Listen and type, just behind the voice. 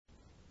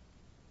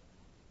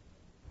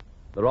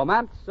The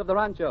Romance of the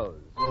Ranchos.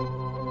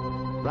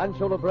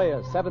 Rancho La Brea,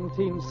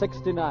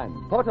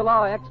 1769.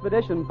 Portola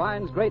expedition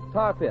finds great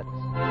tar pits.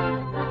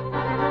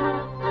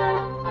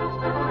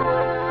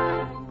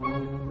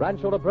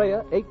 Rancho La Brea,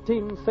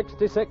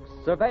 1866.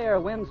 Surveyor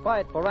wins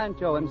fight for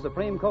Rancho in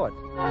Supreme Court.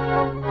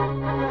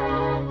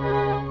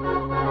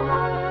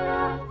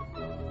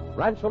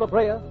 Rancho La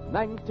Brea,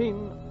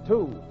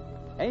 1902.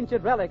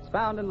 Ancient relics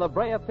found in La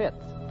Brea pits.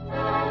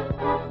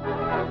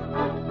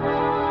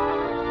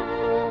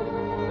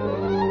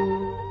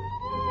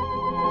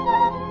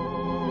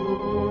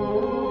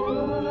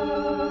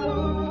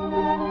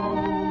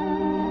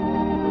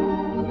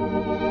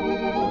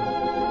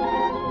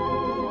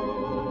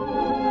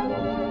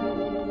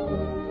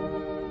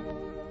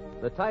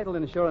 The Title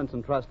Insurance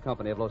and Trust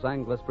Company of Los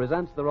Angeles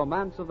presents The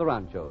Romance of the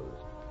Ranchos,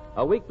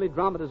 a weekly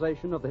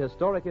dramatization of the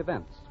historic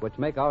events which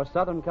make our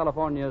Southern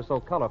California so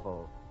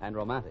colorful and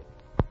romantic.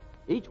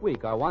 Each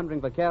week, our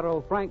wandering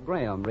vaquero, Frank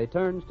Graham,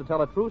 returns to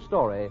tell a true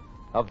story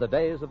of the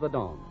days of the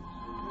Domes.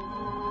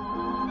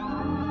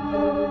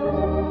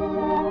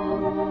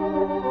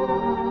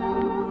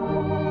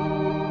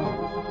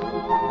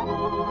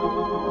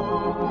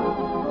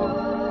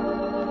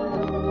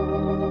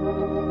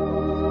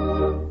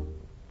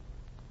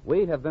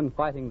 We have been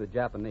fighting the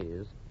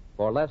Japanese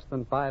for less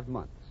than 5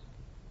 months.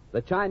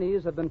 The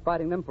Chinese have been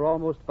fighting them for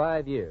almost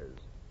 5 years.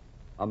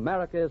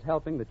 America is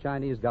helping the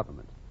Chinese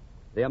government.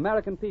 The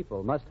American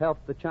people must help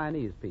the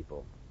Chinese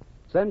people.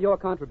 Send your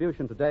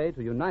contribution today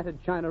to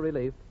United China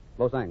Relief,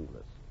 Los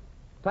Angeles.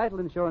 Title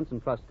Insurance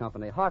and Trust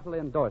Company heartily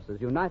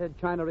endorses United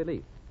China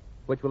Relief,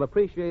 which will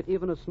appreciate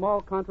even a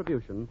small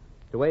contribution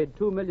to aid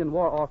 2 million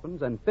war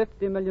orphans and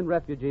 50 million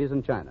refugees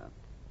in China.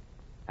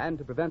 And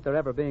to prevent there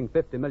ever being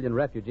 50 million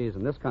refugees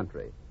in this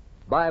country,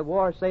 buy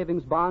war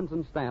savings bonds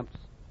and stamps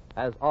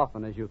as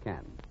often as you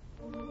can.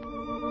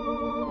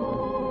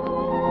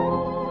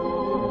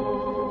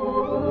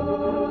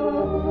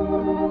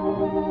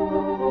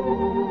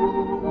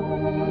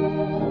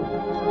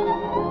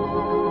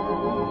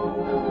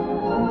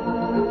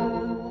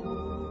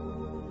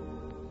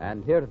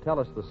 And here to tell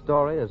us the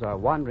story is our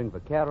wandering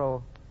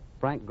vaquero,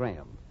 Frank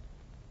Graham.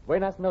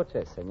 Buenas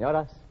noches,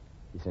 señoras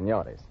y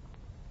señores.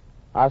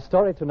 Our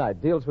story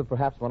tonight deals with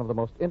perhaps one of the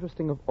most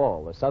interesting of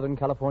all the Southern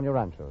California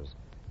ranchos,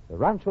 the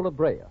Rancho La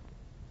Brea.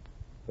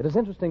 It is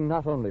interesting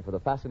not only for the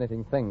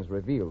fascinating things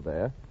revealed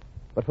there,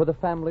 but for the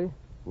family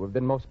who have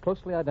been most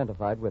closely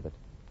identified with it,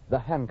 the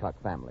Hancock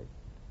family.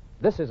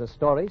 This is a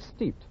story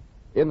steeped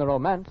in the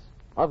romance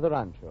of the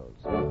Ranchos.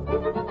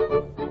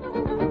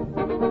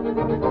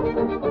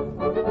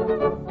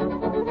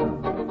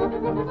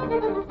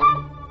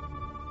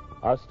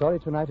 Our story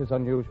tonight is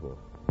unusual,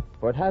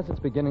 for it has its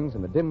beginnings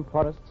in the dim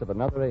forests of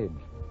another age,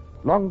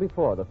 long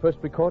before the first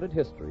recorded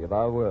history of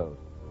our world.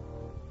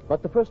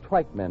 But the first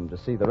white men to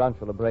see the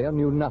Rancho La Brea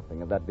knew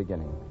nothing of that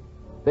beginning.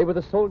 They were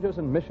the soldiers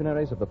and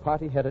missionaries of the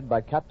party headed by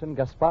Captain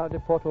Gaspar de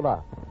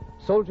Portola,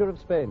 soldier of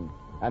Spain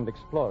and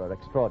explorer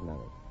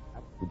extraordinary.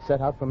 He'd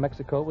set out from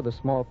Mexico with a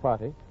small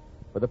party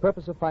for the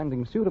purpose of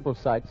finding suitable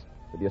sites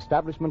for the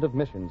establishment of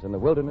missions in the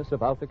wilderness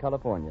of Alta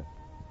California.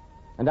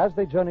 And as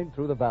they journeyed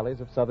through the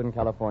valleys of Southern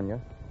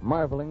California,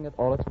 marveling at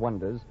all its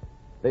wonders,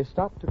 they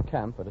stopped to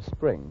camp at a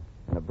spring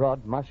in a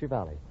broad, marshy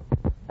valley.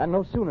 And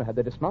no sooner had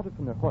they dismounted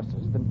from their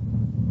horses than...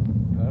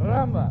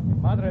 Caramba,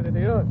 Madre de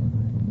Dios.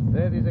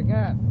 There it is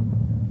again.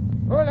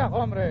 Hola,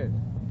 hombres.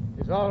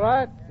 It's all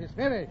right. It's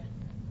finished.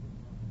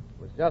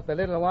 It was just a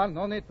little one.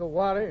 No need to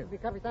worry.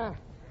 Capitan,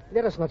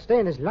 let us not stay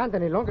in this land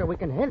any longer. We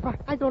can help.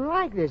 I don't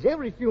like this.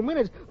 Every few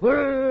minutes,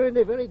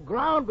 the very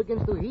ground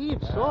begins to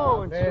heave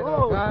so and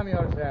Pedro, so. calm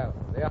yourself.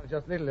 They are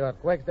just little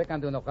earthquakes. They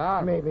can do no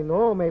harm. Maybe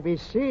no, maybe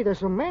see. There's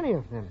so many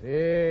of them.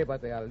 See,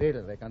 but they are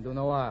little. They can do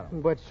no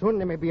harm. But soon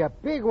there may be a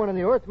big one and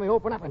the earth may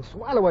open up and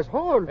swallow us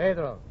whole.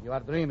 Pedro, you are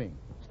dreaming.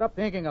 Stop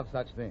thinking of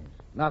such things.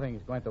 Nothing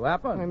is going to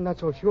happen. I'm not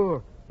so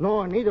sure.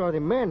 No, neither are the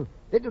men.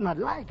 They do not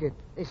like it.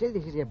 They say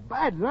this is a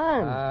bad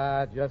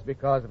land. Just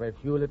because of a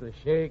few little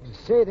shakes. They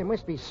say there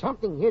must be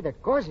something here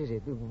that causes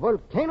it.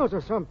 Volcanoes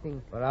or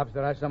something. Perhaps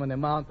there are some in the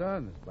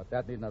mountains, but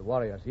that need not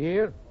worry us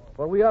here,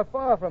 for we are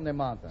far from the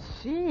mountains.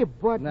 See,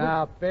 but...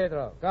 Now,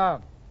 Pedro,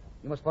 come.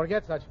 You must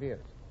forget such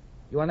fears.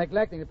 You are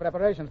neglecting the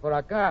preparations for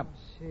our camp.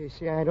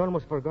 See, I had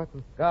almost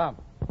forgotten. Come,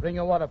 bring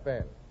your water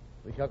pail.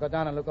 We shall go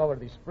down and look over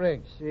the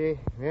springs. See,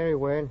 very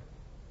well.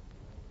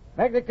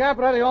 Make the camp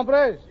ready,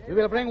 hombres. We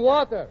will bring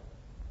water.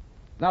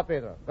 Now,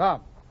 Pedro,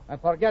 come. And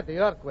forget the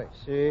earthquake.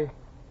 See.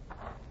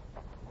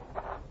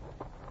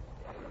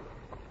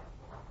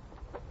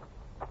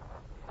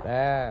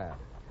 There.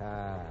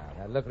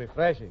 That look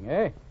refreshing,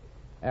 eh?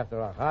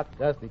 After a hot,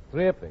 dusty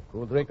trip, a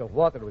cool drink of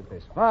water will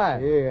taste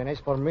fine. Yeah, and as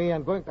for me,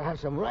 I'm going to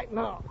have some right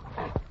now.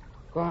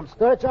 Come,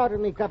 stretch out with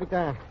me,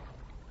 Capitan.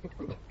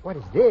 What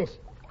is this?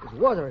 This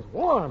water is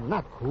warm,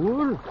 not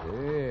cool.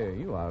 Yeah,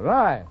 you are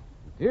right.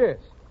 It is.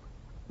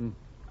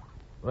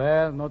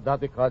 Well, no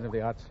doubt because of the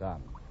hot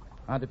sun.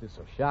 And it is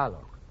so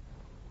shallow.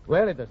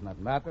 Well, it does not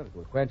matter. It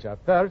will quench our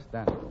thirst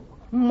and...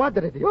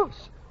 Madre de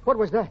Dios. What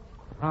was that?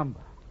 Caramba.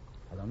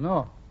 I don't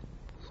know.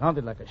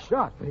 sounded like a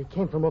shot. But it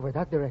came from over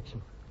that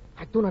direction.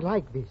 I do not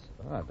like this.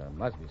 Ah, there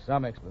must be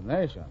some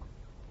explanation.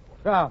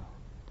 Come,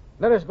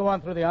 let us go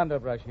on through the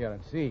underbrush here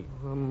and see.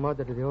 Oh,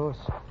 Madre de Dios.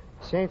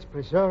 Saints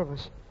preserve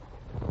us.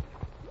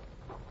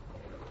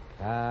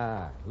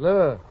 Ah,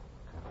 look.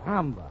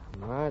 Caramba.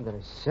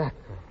 Madre sacra.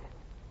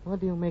 What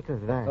do you make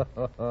of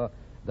that?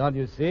 Don't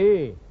you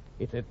see?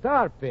 It's a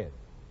tar pit.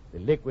 The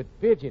liquid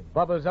pitch, it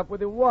bubbles up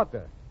with the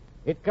water.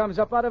 It comes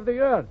up out of the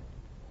earth.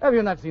 Have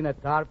you not seen a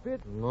tar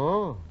pit?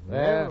 No,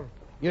 Well, never.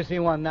 you see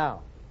one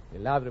now. The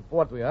loud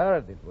report we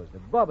heard, it was the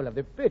bubble of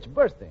the pitch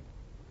bursting.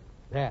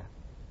 There.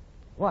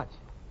 Watch.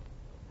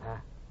 Ah,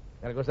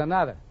 there goes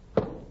another.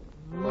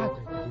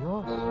 Madre de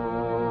Dios.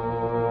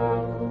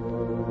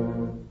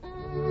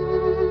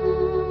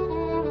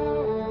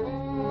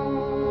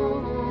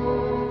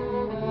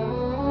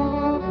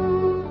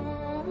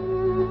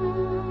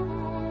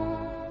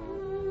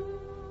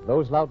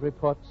 Those loud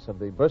reports of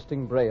the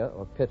bursting Brea,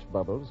 or pitch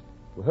bubbles,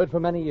 were heard for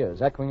many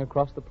years, echoing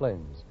across the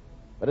plains.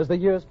 But as the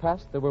years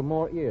passed, there were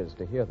more ears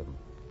to hear them.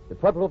 The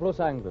Pueblo of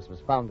Los Angeles was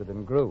founded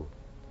and grew,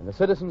 and the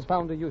citizens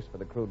found a use for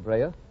the crude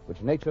Brea,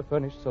 which nature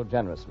furnished so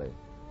generously.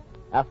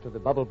 After the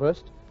bubble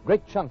burst,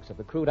 great chunks of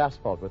the crude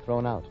asphalt were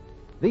thrown out.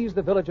 These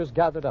the villagers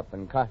gathered up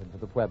and carted to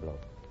the Pueblo.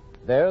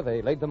 There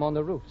they laid them on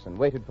the roofs and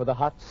waited for the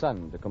hot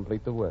sun to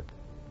complete the work.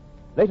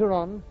 Later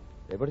on,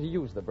 they were to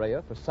use the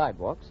Brea for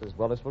sidewalks as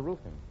well as for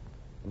roofing.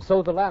 And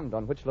so the land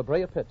on which La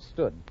Brea Pit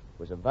stood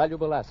was a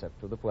valuable asset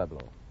to the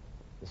Pueblo.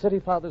 The city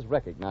fathers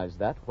recognized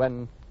that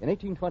when, in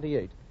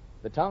 1828,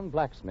 the town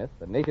blacksmith,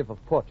 a native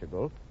of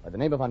Portugal, by the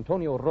name of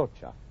Antonio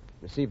Rocha,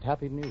 received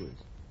happy news.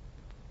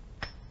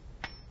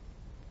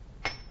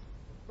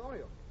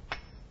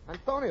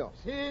 Antonio.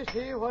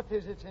 Si, what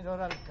is it, Senor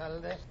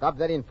Alcalde? Stop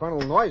that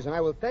infernal noise and I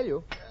will tell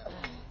you.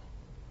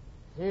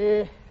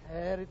 Si,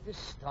 there it is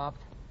stopped.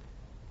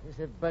 This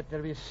had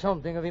better be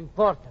something of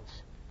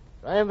importance.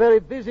 I am a very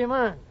busy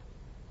man.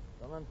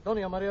 Don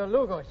Antonio Maria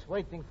Lugo is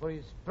waiting for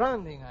his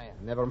branding iron.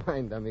 Never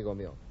mind, amigo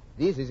mío.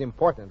 This is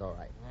important, all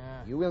right.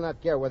 Yeah. You will not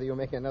care whether you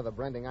make another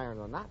branding iron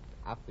or not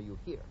after you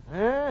hear.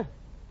 Eh?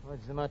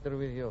 What's the matter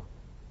with you?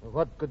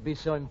 What could be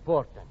so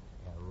important?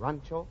 A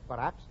rancho,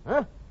 perhaps?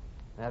 Huh?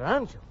 A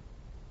rancho?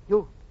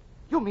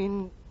 You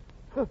mean...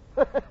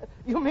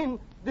 you mean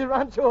the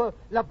Rancho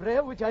La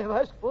Brea, which I have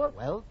asked for?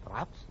 Well,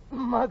 perhaps.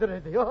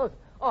 Madre de Dios.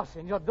 Oh,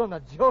 senor, don't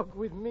joke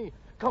with me.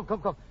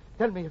 Come.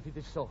 Tell me if it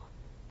is so.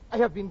 I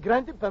have been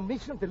granted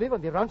permission to live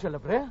on the Rancho La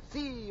Brea?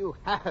 See, you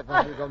have,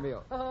 amigo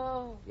mío.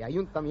 Oh. The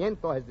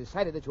Ayuntamiento has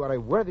decided that you are a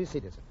worthy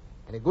citizen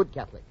and a good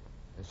Catholic.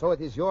 And so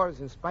it is yours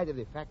in spite of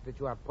the fact that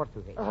you are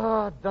Portuguese.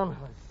 Oh, Don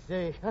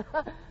Jose.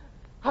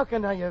 How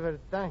can I ever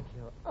thank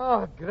you?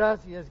 Oh,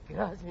 gracias.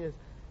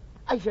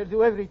 I shall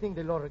do everything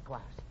the law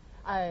requires.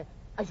 I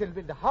shall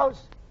build a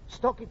house,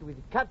 stock it with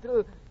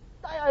cattle.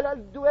 I'll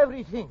do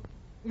everything.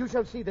 You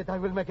shall see that I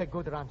will make a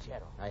good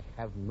ranchero. I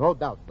have no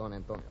doubt, Don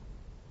Antonio.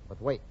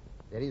 But wait,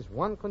 there is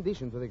one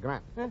condition to the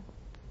grant.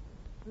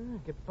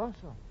 ¿Qué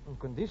pasa? ¿Un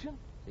condition?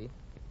 See?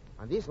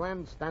 On this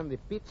land stand the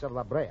pits of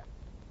La Brea.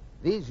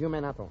 These you may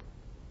not own.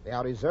 They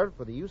are reserved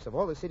for the use of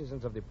all the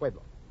citizens of the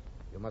Pueblo.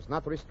 You must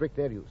not restrict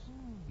their use.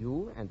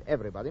 You and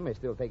everybody may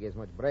still take as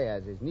much Brea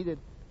as is needed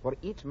for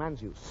each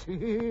man's use.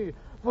 See,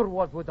 for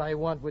what would I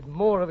want with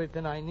more of it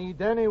than I need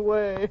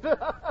anyway?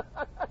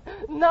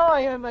 Now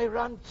I am a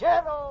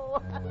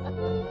ranchero.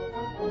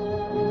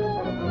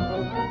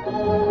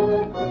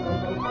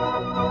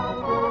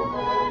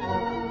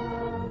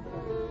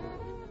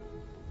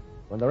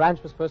 When the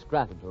ranch was first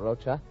granted to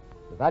Rocha,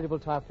 the valuable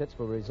tar pits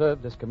were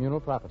reserved as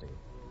communal property.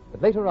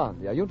 But later on,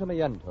 the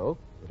Ayuntamiento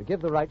were to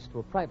give the rights to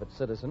a private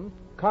citizen,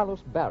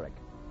 Carlos Barrick,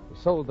 who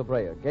sold the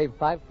Brea, gave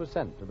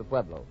 5% to the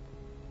Pueblo.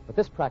 But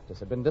this practice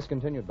had been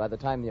discontinued by the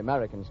time the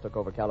Americans took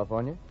over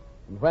California,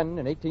 and when,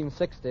 in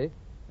 1860,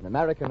 an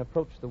American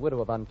approached the widow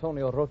of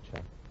Antonio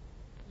Rocha.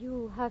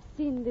 You have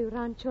seen the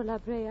Rancho La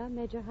Brea,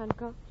 Major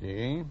Hancock?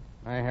 Si,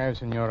 I have,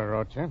 Senora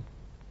Rocha.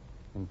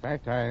 In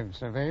fact, I've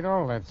surveyed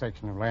all that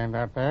section of land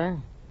out there.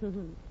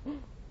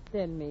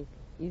 Tell me,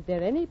 is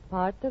there any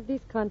part of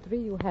this country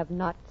you have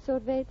not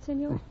surveyed,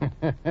 senor?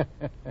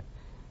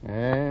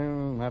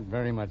 Well, not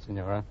very much,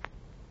 Senora.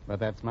 But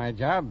that's my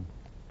job.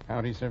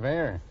 County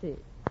surveyor. See.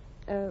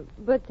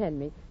 But tell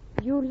me,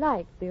 you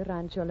like the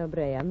Rancho La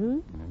Brea,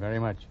 Very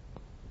much.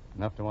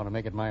 Enough to want to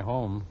make it my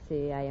home.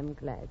 See, I am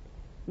glad.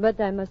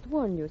 But I must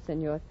warn you,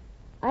 senor,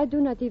 I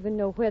do not even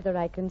know whether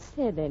I can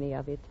sell any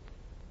of it.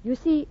 You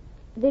see,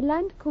 the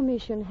Land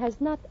Commission has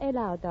not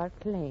allowed our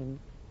claim.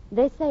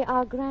 They say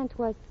our grant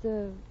was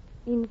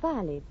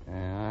invalid.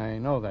 I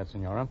know that,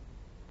 Senora.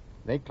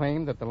 They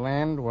claimed that the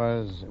land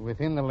was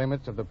within the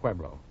limits of the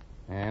Pueblo,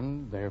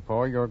 and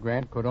therefore your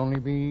grant could only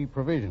be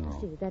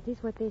provisional. See, that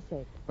is what they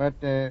said. But,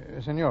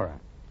 Senora,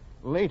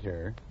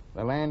 later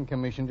the Land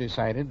Commission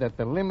decided that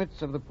the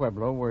limits of the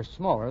Pueblo were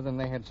smaller than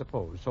they had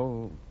supposed,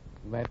 so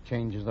that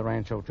changes the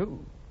rancho,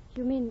 too.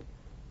 You mean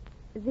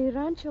the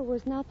rancho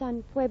was not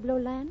on Pueblo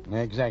land?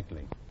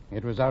 Exactly.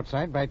 It was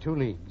outside by 2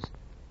 leagues.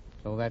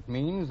 So that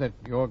means that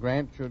your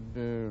grant should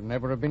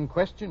never have been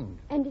questioned.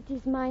 And it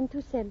is mine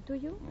to sell to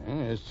you?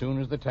 As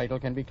soon as the title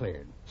can be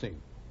cleared. See.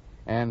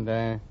 And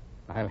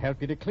I'll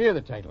help you to clear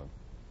the title.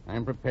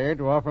 I'm prepared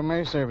to offer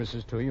my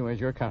services to you as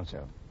your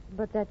counsel.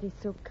 But that is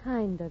so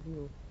kind of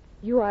you.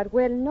 You are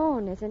well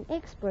known as an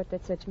expert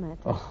at such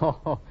matters.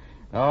 Oh,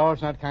 no,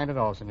 it's not kind at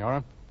all,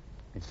 Senora.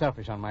 It's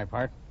selfish on my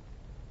part.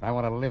 I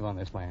want to live on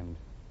this land.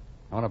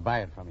 I want to buy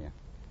it from you.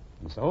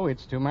 And so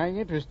it's to my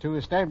interest to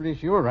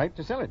establish your right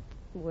to sell it.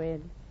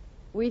 Well,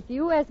 with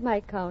you as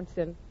my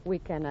counsel, we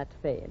cannot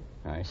fail.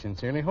 I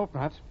sincerely hope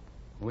not.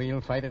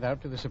 We'll fight it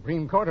out to the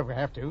Supreme Court if we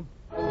have to.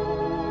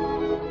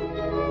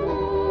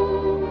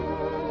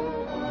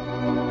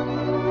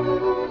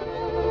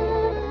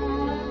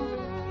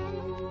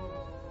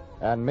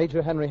 And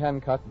Major Henry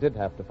Hancock did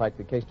have to fight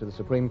the case to the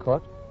Supreme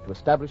Court to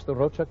establish the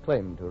Rocha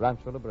claim to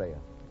Rancho Brea.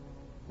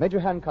 Major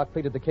Hancock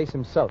pleaded the case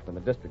himself in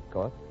the district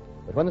court,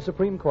 but when the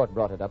Supreme Court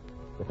brought it up,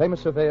 the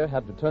famous surveyor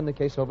had to turn the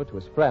case over to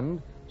his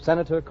friend,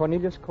 Senator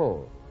Cornelius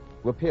Cole,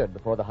 who appeared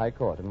before the High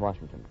Court in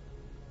Washington.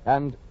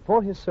 And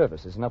for his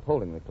services in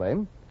upholding the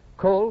claim,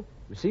 Cole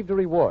received a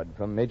reward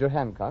from Major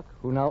Hancock,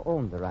 who now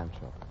owned the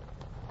Rancho.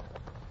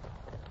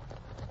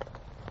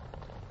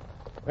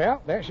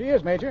 Well, there she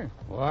is, Major.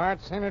 What,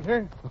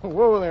 Senator?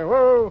 Whoa there,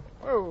 whoa,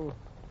 whoa.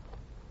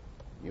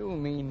 You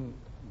mean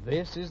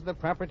this is the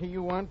property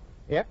you want?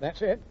 Yep,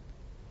 that's it.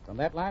 From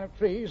that line of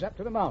trees up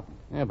to the mountain.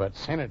 Yeah, but,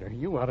 Senator,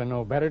 you ought to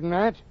know better than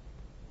that.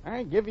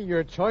 I give you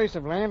your choice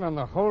of land on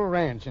the whole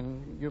ranch,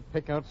 and you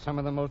pick out some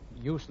of the most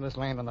useless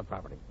land on the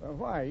property. Well,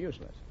 why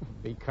useless?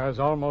 Because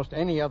almost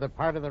any other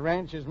part of the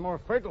ranch is more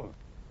fertile.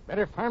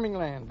 Better farming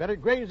land, better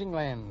grazing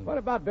land. What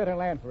about better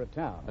land for a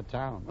town? A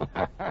town?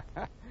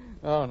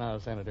 Oh, now,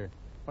 Senator,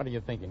 what are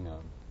you thinking of?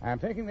 I'm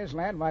thinking this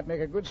land might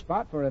make a good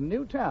spot for a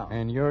new town.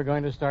 And you're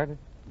going to start it?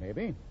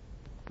 Maybe.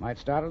 Might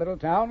start a little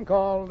town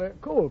called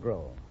Coal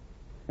Grove.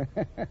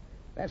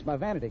 That's my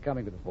vanity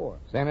coming to the fore.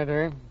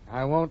 Senator,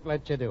 I won't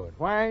let you do it.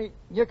 Why,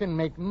 you can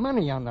make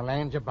money on the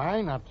land you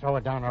buy, not throw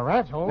it down a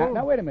rat hole.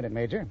 Now, wait a minute,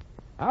 Major.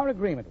 Our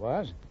agreement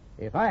was,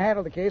 if I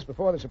handled the case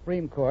before the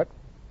Supreme Court,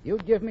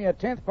 you'd give me a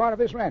 10th part of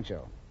this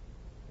rancho.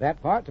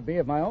 That part to be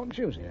of my own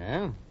choosing.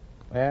 Yeah?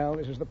 Well,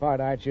 this is the part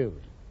I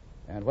choose.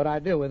 And what I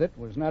do with it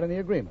was not in the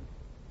agreement.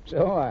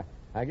 So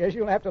I guess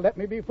you'll have to let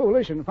me be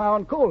foolish and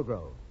found Coal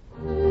Grove.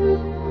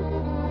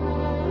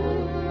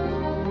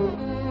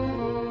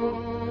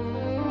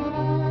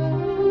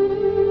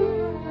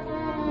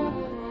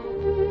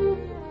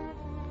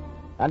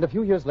 And a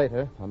few years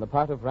later, on the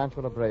part of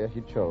Rancho Brea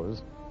he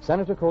chose,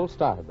 Senator Cole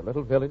started the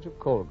little village of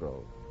Coal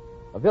Grove,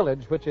 a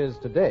village which is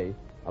today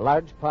a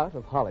large part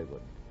of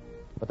Hollywood.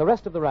 But the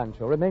rest of the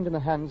rancho remained in the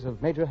hands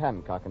of Major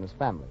Hancock and his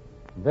family.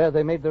 And there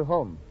they made their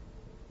home.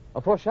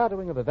 A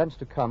foreshadowing of events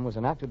to come was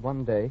enacted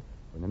one day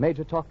when the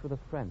Major talked with a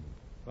friend.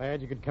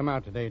 Glad you could come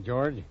out today,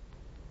 George.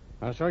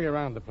 I'll show you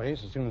around the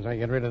place as soon as I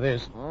get rid of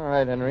this. All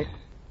right, Henry.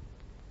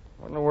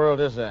 What in the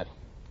world is that?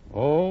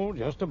 Oh,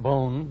 just a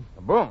bone.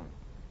 A bone?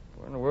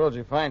 Where in the world did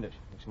you find it?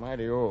 Looks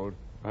mighty old.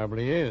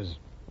 Probably is.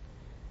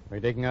 We're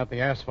digging out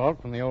the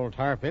asphalt from the old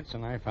tar pits,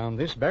 and I found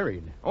this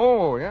buried.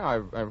 Oh,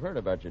 yeah, I've heard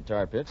about your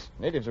tar pits.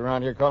 Natives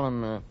around here call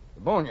them the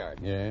boneyard.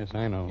 Yes,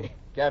 I know.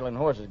 Cattle and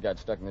horses got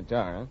stuck in the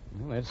tar, huh?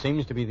 Well, that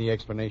seems to be the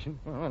explanation.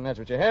 Well, and that's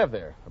what you have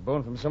there. A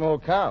bone from some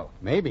old cow.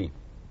 Maybe.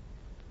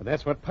 But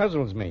that's what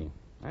puzzles me.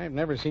 I've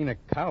never seen a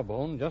cow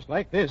bone just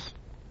like this.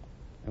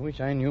 I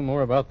wish I knew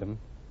more about them.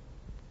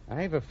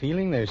 I have a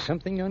feeling there's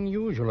something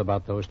unusual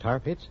about those tar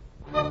pits.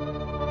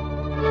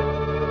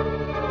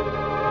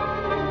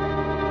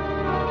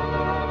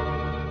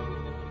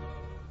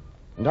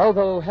 And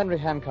although Henry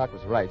Hancock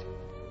was right,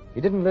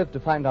 he didn't live to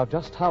find out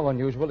just how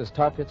unusual his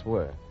tar pits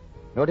were,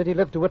 nor did he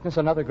live to witness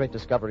another great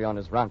discovery on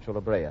his Rancho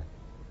Brea.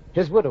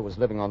 His widow was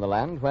living on the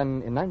land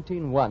when, in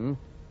 1901,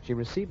 she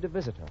received a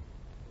visitor.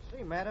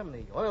 See, madam,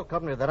 the oil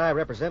company that I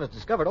represent has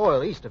discovered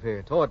oil east of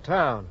here, toward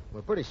town.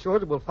 We're pretty sure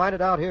that we'll find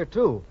it out here,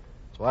 too.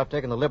 So I've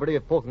taken the liberty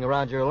of poking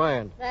around your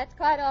land. That's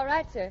quite all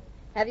right, sir.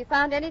 Have you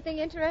found anything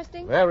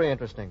interesting? Very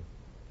interesting.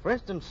 For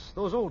instance,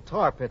 those old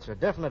tar pits are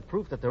definite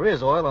proof that there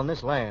is oil on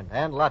this land,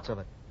 and lots of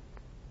it.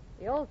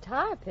 The old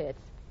tar pits?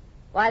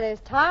 Why,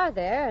 there's tar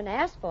there and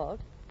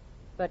asphalt.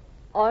 But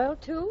oil,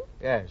 too?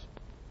 Yes.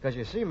 Because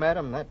you see,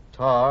 madam, that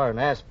tar and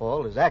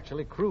asphalt is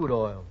actually crude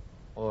oil,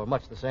 or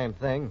much the same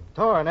thing.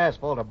 Tar and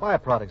asphalt are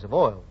byproducts of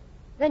oil.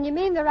 Then you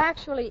mean there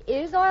actually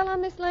is oil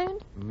on this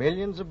land?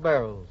 Millions of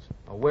barrels.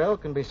 A well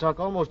can be sunk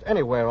almost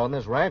anywhere on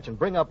this ranch and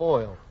bring up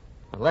oil.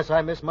 Unless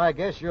I miss my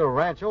guess, your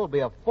ranch will be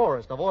a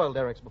forest of oil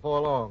derricks before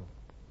long.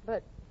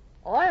 But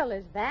oil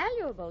is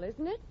valuable,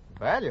 isn't it?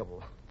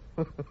 Valuable?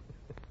 Well,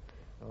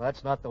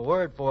 that's not the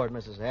word for it,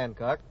 Mrs.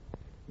 Hancock.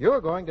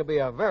 You're going to be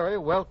a very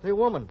wealthy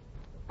woman.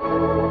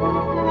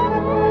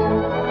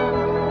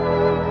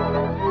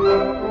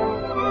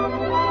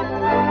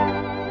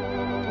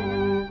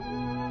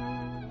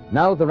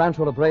 Now the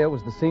Rancho Brea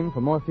was the scene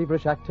for more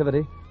feverish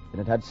activity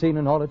than it had seen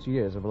in all its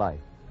years of life.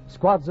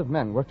 Squads of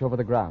men worked over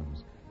the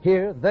grounds.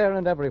 Here, there,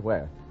 and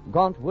everywhere,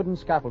 gaunt wooden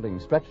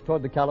scaffolding stretched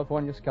toward the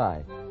California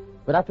sky.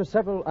 But after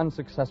several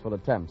unsuccessful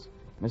attempts,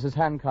 Mrs.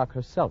 Hancock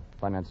herself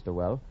financed a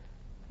well.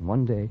 And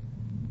one day...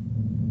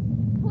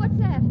 What's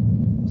that?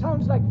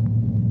 Sounds like...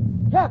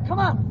 Yeah, come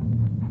on.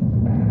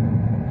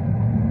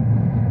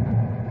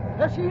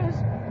 There she is.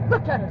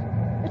 Look at it.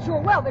 It's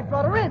your well. They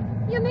brought her in.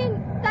 You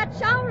mean that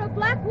shower of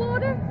black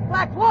water?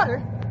 Black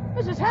water?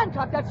 Mrs.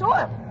 Hancock, that's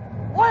oil.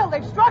 Oil,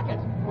 they've struck it.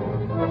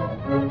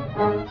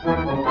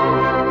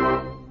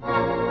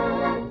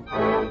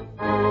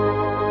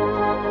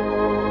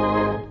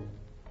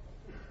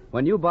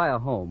 When you buy a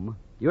home,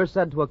 you're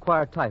said to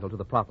acquire title to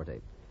the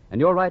property, and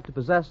your right to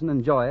possess and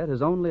enjoy it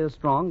is only as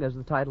strong as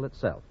the title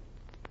itself.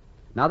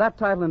 Now, that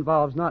title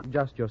involves not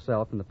just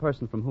yourself and the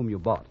person from whom you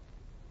bought.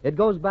 It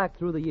goes back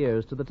through the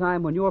years to the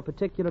time when your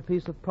particular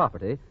piece of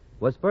property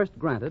was first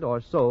granted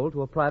or sold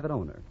to a private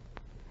owner.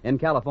 In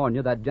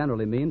California, that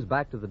generally means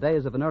back to the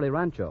days of an early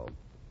rancho.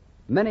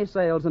 Many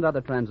sales and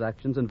other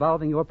transactions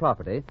involving your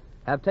property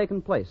have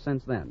taken place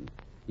since then.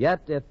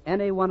 Yet, if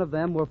any one of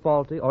them were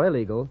faulty or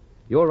illegal,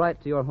 your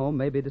right to your home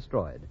may be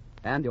destroyed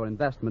and your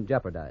investment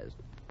jeopardized.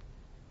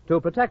 To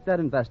protect that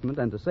investment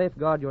and to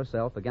safeguard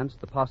yourself against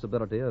the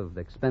possibility of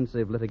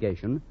expensive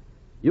litigation,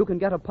 you can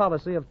get a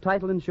policy of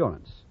title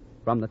insurance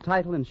from the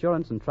Title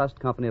Insurance and Trust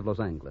Company of Los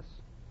Angeles.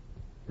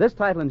 This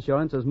title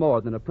insurance is more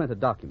than a printed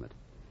document.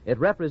 It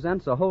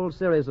represents a whole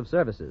series of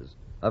services,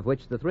 of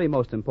which the three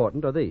most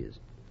important are these.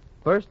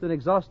 First, an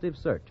exhaustive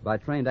search by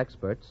trained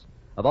experts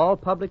of all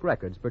public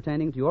records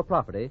pertaining to your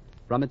property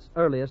from its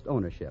earliest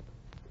ownership.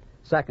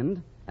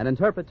 Second, an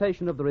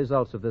interpretation of the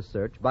results of this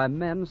search by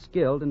men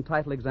skilled in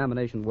title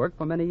examination work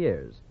for many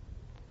years.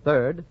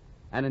 Third,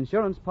 an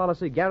insurance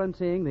policy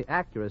guaranteeing the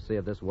accuracy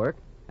of this work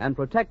and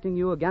protecting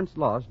you against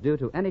loss due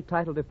to any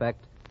title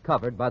defect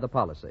covered by the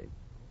policy.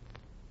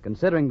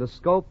 Considering the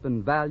scope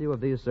and value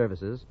of these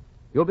services,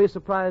 you'll be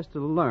surprised to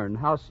learn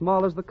how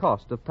small is the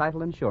cost of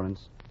title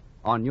insurance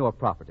on your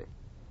property.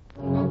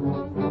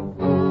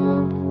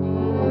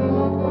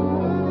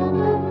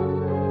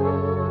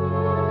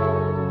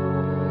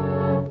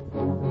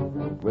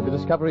 With the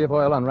discovery of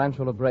oil on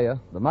Rancho La Brea,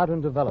 the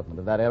modern development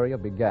of that area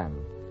began.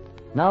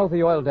 Now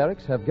the oil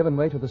derricks have given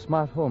way to the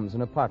smart homes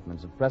and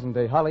apartments of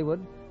present-day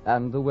Hollywood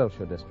and the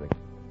Wilshire district.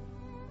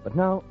 But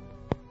now,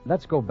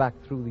 let's go back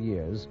through the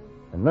years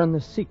and learn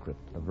the secret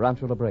of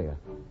Rancho La Brea.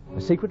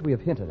 A secret we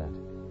have hinted at.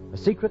 A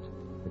secret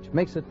which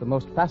makes it the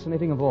most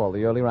fascinating of all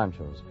the early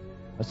ranchos.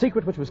 A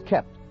secret which was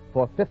kept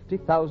for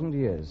 50,000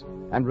 years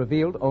and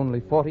revealed only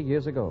 40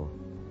 years ago.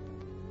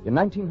 In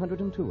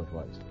 1902 it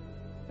was.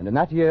 And in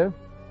that year,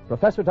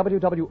 Professor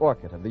W.W.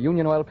 Orcutt of the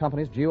Union Oil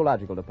Company's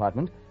Geological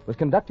Department was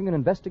conducting an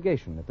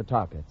investigation at the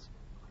tar pits.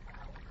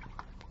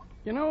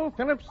 You know,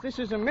 Phillips, this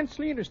is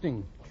immensely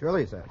interesting.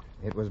 Surely, sir.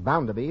 It was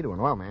bound to be to an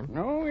oil man.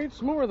 No,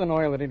 it's more than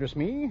oil that interests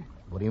me.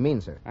 What do you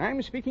mean, sir?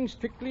 I'm speaking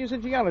strictly as a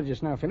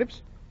geologist now,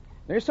 Phillips.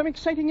 There's some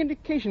exciting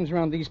indications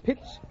around these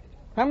pits.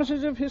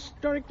 Promises of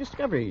historic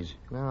discoveries.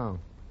 Oh.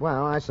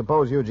 Well, I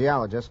suppose you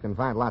geologists can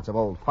find lots of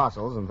old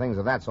fossils and things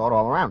of that sort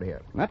all around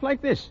here. Not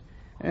like this.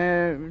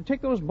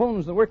 Take those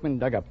bones the workmen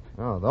dug up.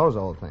 Oh, those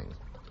old things.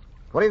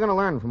 What are you going to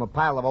learn from a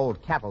pile of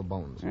old cattle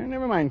bones?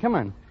 Never mind. Come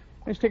on.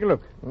 Let's take a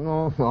look.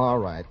 Oh, all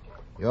right.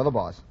 You're the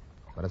boss.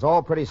 But it's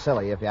all pretty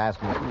silly if you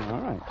ask me.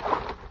 All right.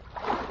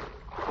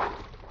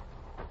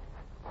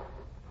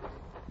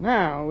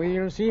 Now,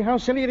 we'll see how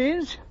silly it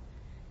is.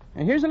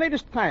 And here's the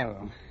latest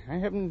pile. I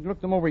haven't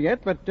looked them over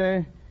yet, but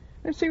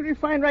let's see what we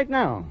find right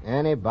now.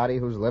 Anybody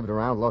who's lived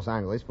around Los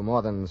Angeles for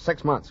more than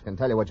 6 months can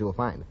tell you what you'll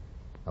find.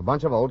 A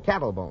bunch of old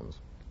cattle bones.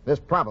 This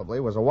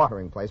probably was a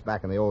watering place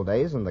back in the old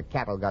days, and the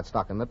cattle got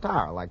stuck in the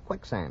tar like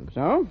quicksand.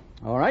 So?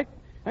 All right.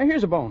 Now,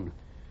 here's a bone.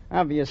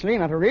 Obviously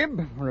not a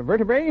rib or a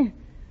vertebrae,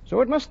 so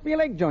it must be a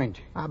leg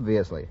joint.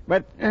 Obviously.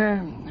 But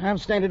I'll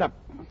stand it up.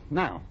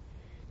 Now,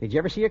 did you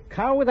ever see a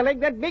cow with a leg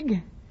that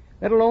big?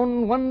 Let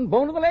alone one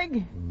bone of the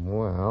leg?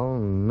 Well,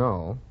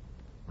 no.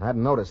 I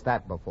hadn't noticed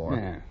that before.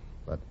 Yeah.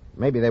 But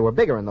maybe they were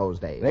bigger in those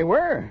days. They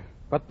were,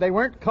 but they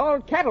weren't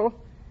called cattle.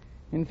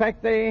 In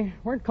fact, they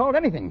weren't called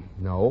anything.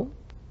 No?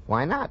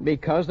 Why not?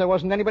 Because there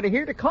wasn't anybody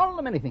here to call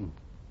them anything.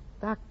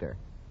 Doctor,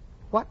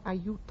 what are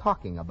you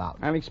talking about?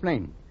 I'll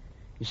explain.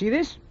 You see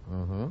this?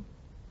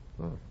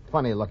 Mm-hmm.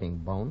 Funny-looking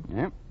bone.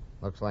 Yeah.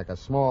 Looks like a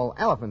small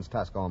elephant's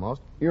tusk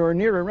almost. You're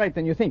nearer right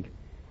than you think.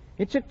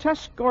 It's a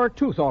tusk or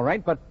tooth, all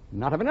right, but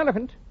not of an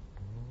elephant.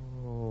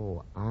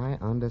 Oh, I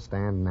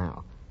understand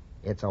now.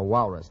 It's a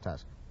walrus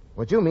tusk.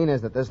 What you mean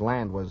is that this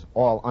land was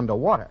all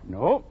underwater.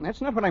 No,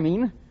 that's not what I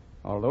mean.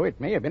 Although it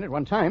may have been at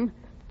one time.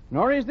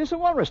 Nor is this a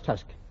walrus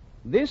tusk.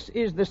 This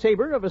is the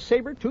saber of a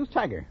saber-toothed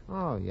tiger.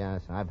 Oh,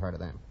 yes, I've heard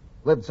of them.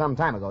 Lived some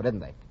time ago, didn't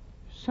they?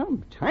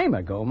 Some time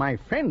ago, my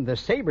friend, the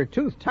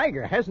saber-toothed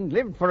tiger hasn't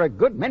lived for a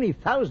good many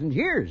thousand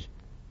years.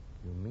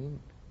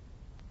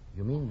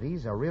 You mean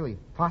these are really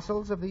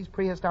fossils of these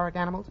prehistoric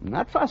animals?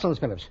 Not fossils,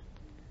 Phillips.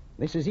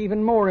 This is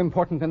even more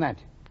important than that.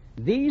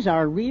 These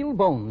are real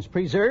bones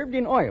preserved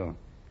in oil,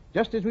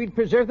 just as we'd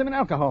preserve them in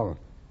alcohol.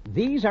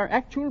 These are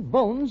actual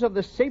bones of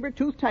the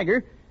saber-toothed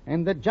tiger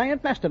and the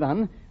giant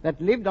mastodon that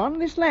lived on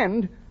this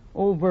land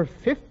over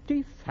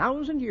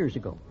 50,000 years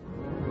ago.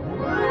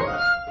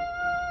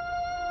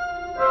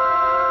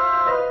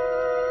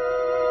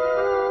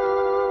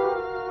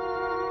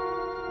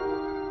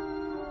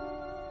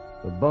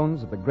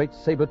 bones of the great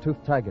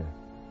saber-toothed tiger.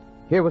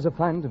 Here was a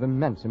find of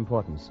immense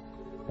importance.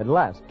 At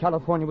last,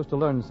 California was to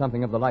learn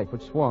something of the life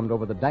which swarmed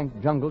over the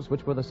dank jungles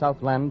which were the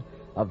Southland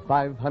of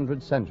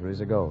 500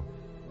 centuries ago.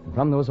 And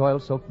from those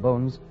oil-soaked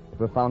bones that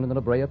were found in the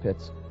La Brea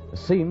pits, the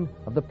scene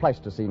of the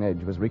Pleistocene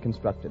age was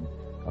reconstructed.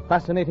 A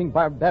fascinating,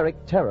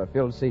 barbaric,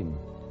 terror-filled scene.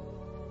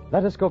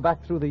 Let us go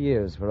back through the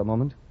years for a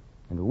moment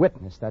and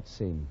witness that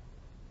scene.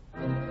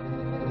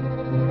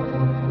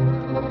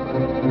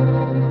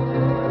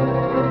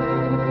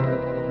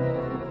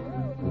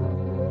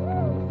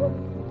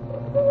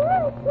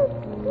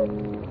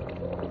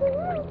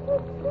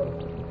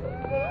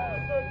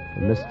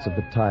 The mists of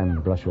the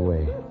time brush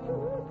away.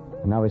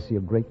 And now I see a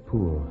great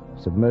pool,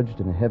 submerged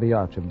in a heavy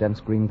arch of dense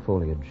green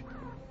foliage.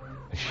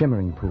 A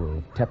shimmering pool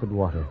of tepid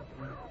water,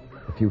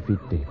 a few feet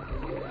deep.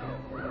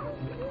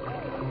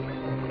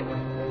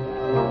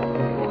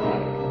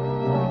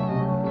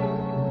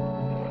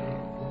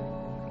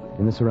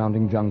 In the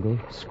surrounding jungle,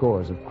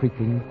 scores of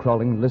creeping,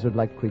 crawling,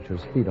 lizard-like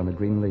creatures feed on the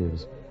green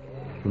leaves.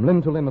 From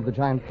limb to limb of the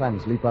giant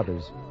plants leap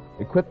others,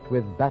 equipped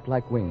with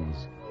bat-like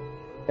wings.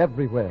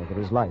 Everywhere there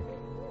is life,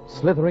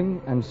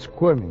 slithering and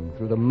squirming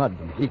through the mud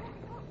and heat.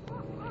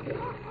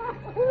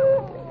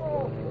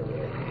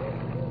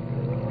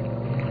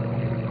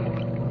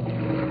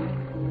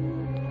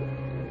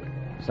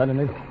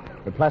 Suddenly,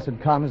 the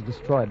placid calm is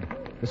destroyed.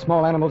 The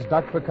small animals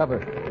dart for cover.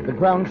 The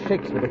ground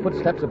shakes with the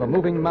footsteps of a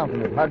moving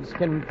mountain of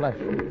hard-skinned flesh.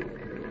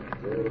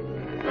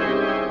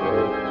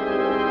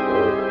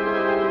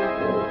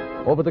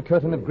 Over the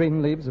curtain of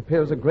green leaves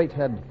appears a great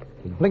head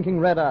with blinking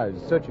red eyes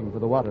searching for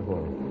the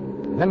waterhole.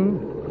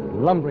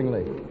 Then,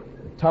 lumberingly,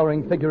 the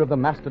towering figure of the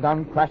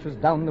mastodon crashes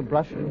down the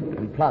brush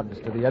and plods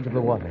to the edge of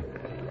the water.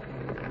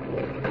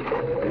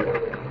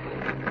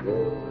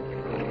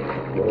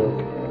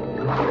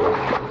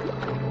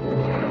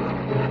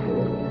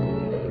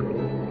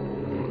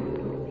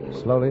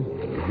 Slowly,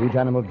 the huge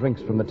animal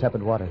drinks from the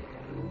tepid water.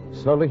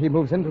 Slowly, he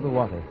moves into the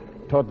water,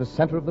 toward the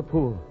center of the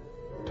pool,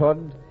 toward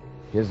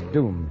his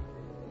doom.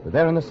 For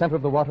there in the center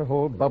of the water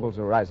hole, bubbles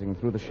are rising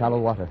through the shallow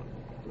water.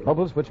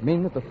 Bubbles which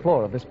mean that the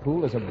floor of this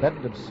pool is a bed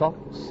of soft,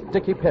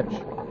 sticky pitch.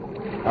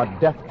 A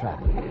death trap.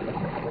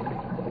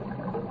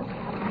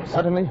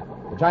 Suddenly,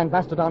 the giant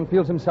mastodon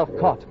feels himself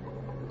caught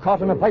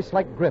in a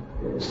vice-like grip,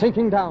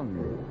 sinking down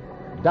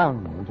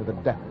into the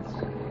depths.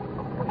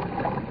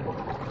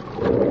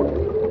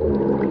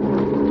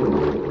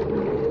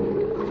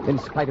 In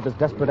spite of his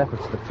desperate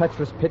efforts, the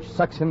treacherous pitch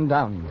sucks him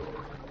down.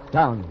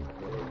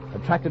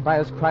 Attracted by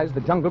his cries,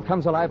 the jungle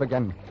comes alive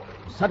again.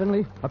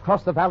 Suddenly,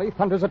 across the valley,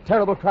 thunders a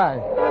terrible cry.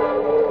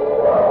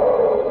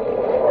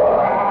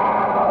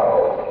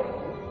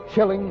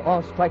 Chilling,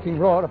 awe-striking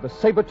roar of the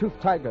saber-toothed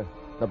tiger,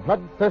 the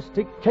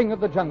bloodthirsty king of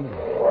the jungle.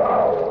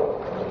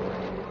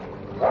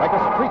 Like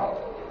a streak,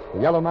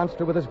 the yellow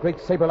monster with his great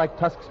saber-like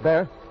tusks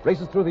bare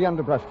races through the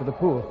underbrush to the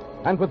pool,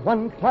 and with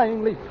one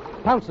flying leap,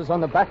 pounces on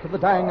the back of the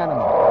dying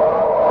animal.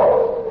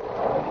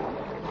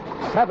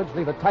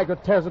 Savagely, the tiger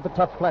tears at the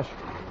tough flesh.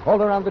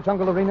 All around the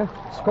jungle arena,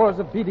 scores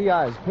of beady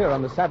eyes peer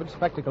on the savage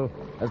spectacle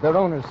as their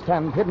owners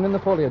stand hidden in the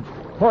foliage,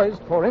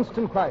 poised for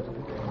instant flight.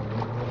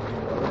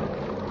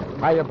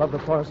 High above the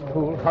forest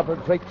pool hover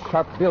great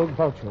sharp-billed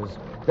vultures,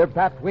 their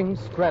bat wings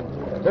spread,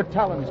 their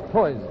talons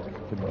poised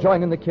to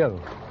join in the kill.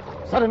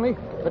 Suddenly,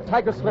 the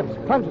tiger slips,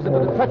 plunges into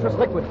the treacherous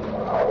liquid.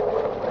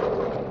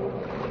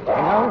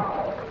 And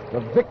now,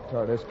 the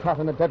victor is caught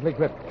in a deadly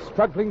grip,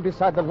 struggling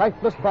beside the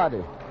lifeless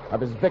body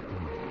of his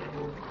victim.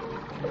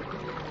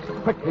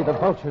 Quickly, the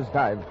vultures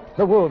dive.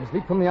 The wolves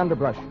leap from the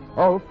underbrush,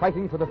 all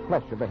fighting for the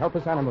flesh of the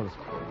helpless animals.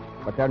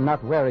 But they're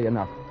not wary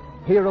enough.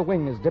 Here a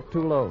wing is dipped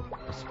too low.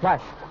 A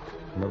splash,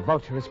 and the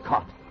vulture is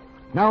caught.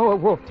 Now a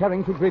wolf,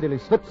 tearing too greedily,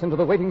 slips into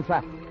the waiting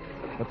trap.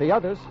 But the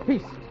others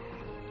feast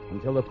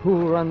until the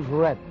pool runs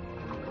red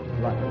with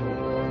blood.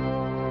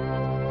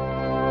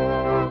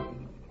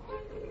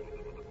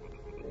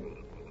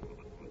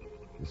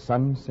 The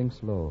sun sinks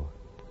low.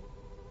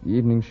 The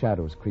evening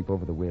shadows creep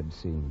over the weird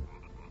scene.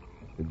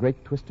 The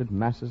great twisted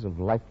masses of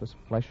lifeless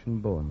flesh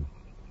and bone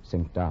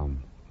sink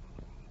down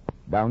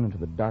into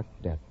the dark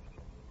depth,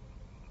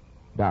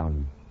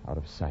 down out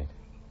of sight.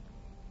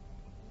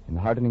 In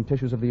the hardening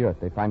tissues of the earth,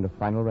 they find a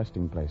final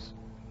resting place,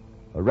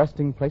 a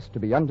resting place to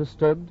be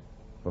undisturbed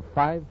for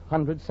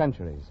 500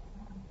 centuries.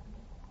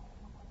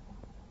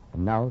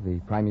 And now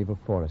the primeval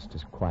forest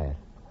is quiet,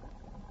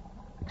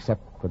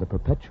 except for the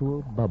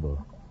perpetual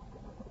bubble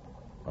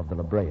of the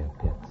La Brea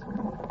pits.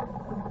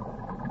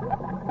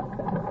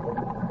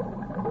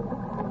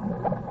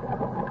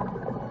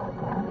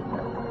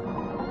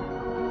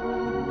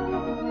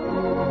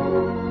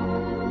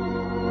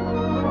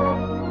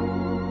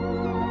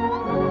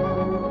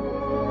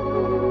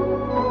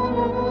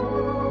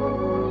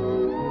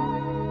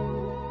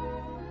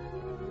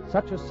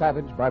 Such a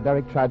savage,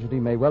 barbaric tragedy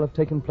may well have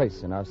taken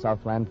place in our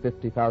Southland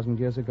 50,000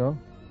 years ago.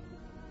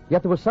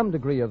 Yet there was some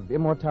degree of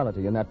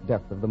immortality in that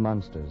death of the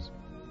monsters.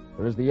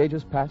 For as the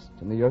ages passed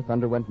and the earth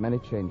underwent many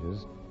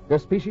changes, their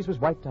species was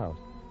wiped out,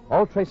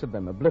 all trace of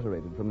them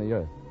obliterated from the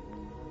earth.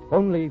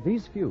 Only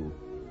these few,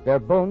 Their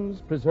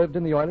bones, preserved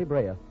in the oily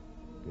Brea,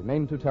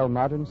 remain to tell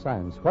modern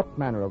science what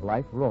manner of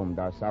life roamed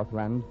our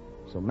Southland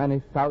so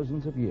many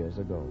thousands of years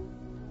ago.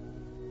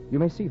 You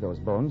may see those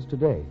bones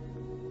today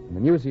in the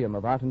Museum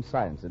of Art and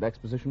Science at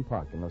Exposition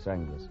Park in Los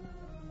Angeles.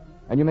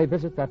 And you may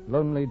visit that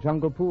lonely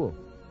jungle pool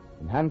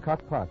in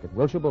Hancock Park at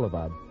Wilshire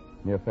Boulevard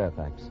near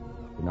Fairfax,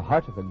 in the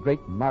heart of a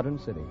great modern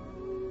city.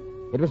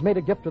 It was made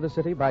a gift to the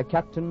city by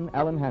Captain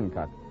Allen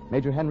Hancock,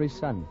 Major Henry's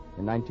son,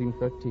 in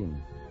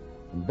 1913.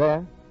 And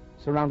there,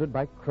 surrounded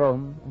by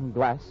chrome and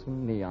glass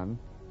and neon,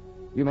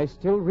 you may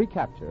still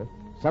recapture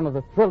some of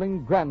the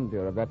thrilling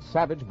grandeur of that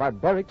savage,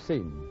 barbaric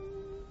scene.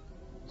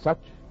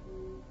 Such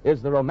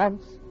is the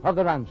romance of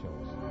the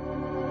Ranchos.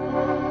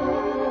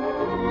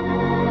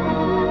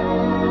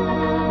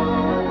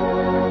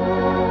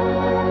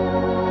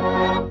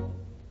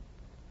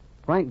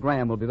 Frank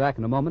Graham will be back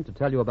in a moment to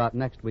tell you about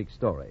next week's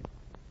story.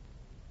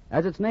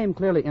 As its name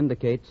clearly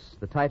indicates,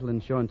 the Title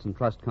Insurance and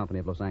Trust Company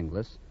of Los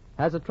Angeles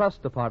has a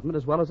trust department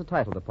as well as a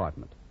title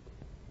department.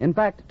 In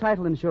fact,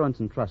 Title Insurance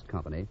and Trust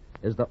Company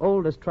is the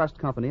oldest trust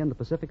company in the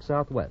Pacific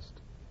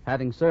Southwest,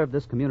 having served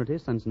this community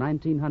since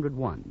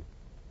 1901.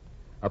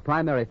 A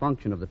primary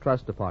function of the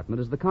trust department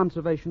is the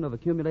conservation of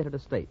accumulated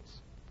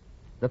estates.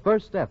 The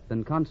first step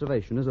in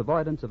conservation is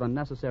avoidance of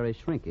unnecessary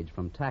shrinkage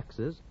from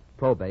taxes,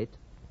 probate,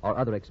 or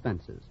other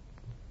expenses.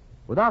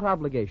 Without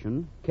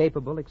obligation,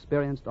 capable,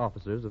 experienced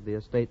officers of the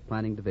Estate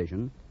Planning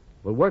Division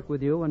will work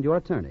with you and your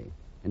attorney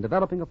in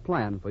developing a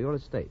plan for your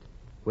estate,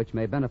 which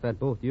may benefit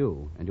both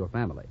you and your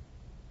family.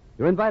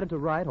 You're invited to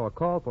write or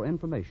call for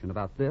information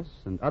about this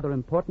and other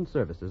important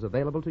services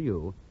available to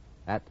you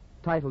at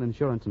Title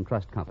Insurance and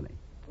Trust Company.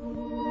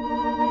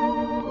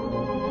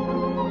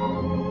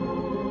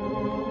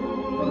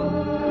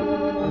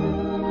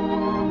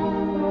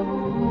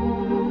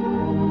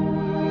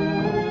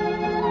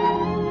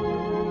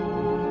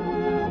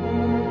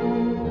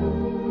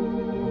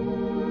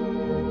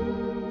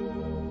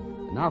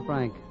 Now,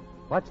 Frank,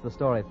 what's the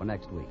story for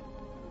next week?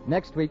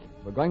 Next week,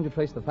 we're going to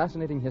trace the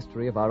fascinating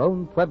history of our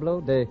own Pueblo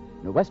de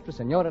Nuestra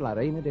Señora la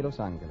Reina de Los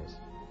Angeles,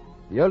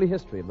 the early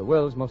history of the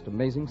world's most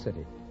amazing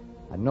city.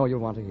 I know you'll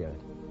want to hear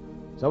it.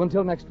 So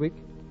until next week,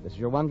 this is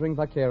your wandering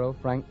vaquero,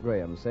 Frank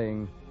Graham,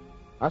 saying,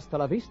 Hasta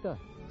la vista,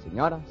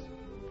 señoras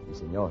y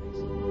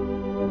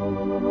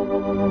señores.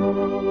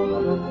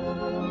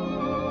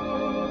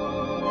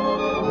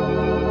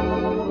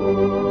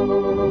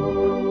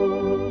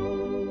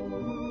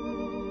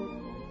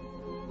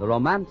 The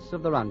Romance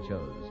of the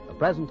Ranchos, a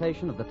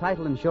presentation of the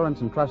Title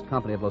Insurance and Trust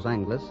Company of Los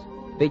Angeles,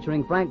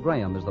 featuring Frank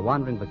Graham as the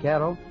wandering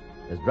vaquero,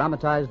 is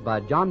dramatized by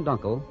John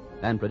Dunkel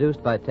and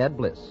produced by Ted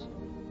Bliss,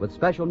 with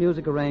special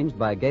music arranged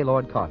by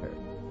Gaylord Carter.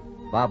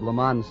 Bob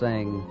Lamont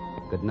saying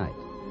good night.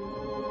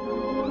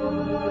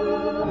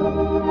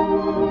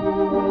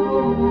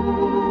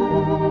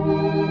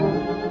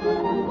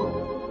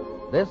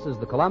 This is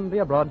the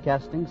Columbia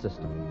Broadcasting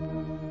System.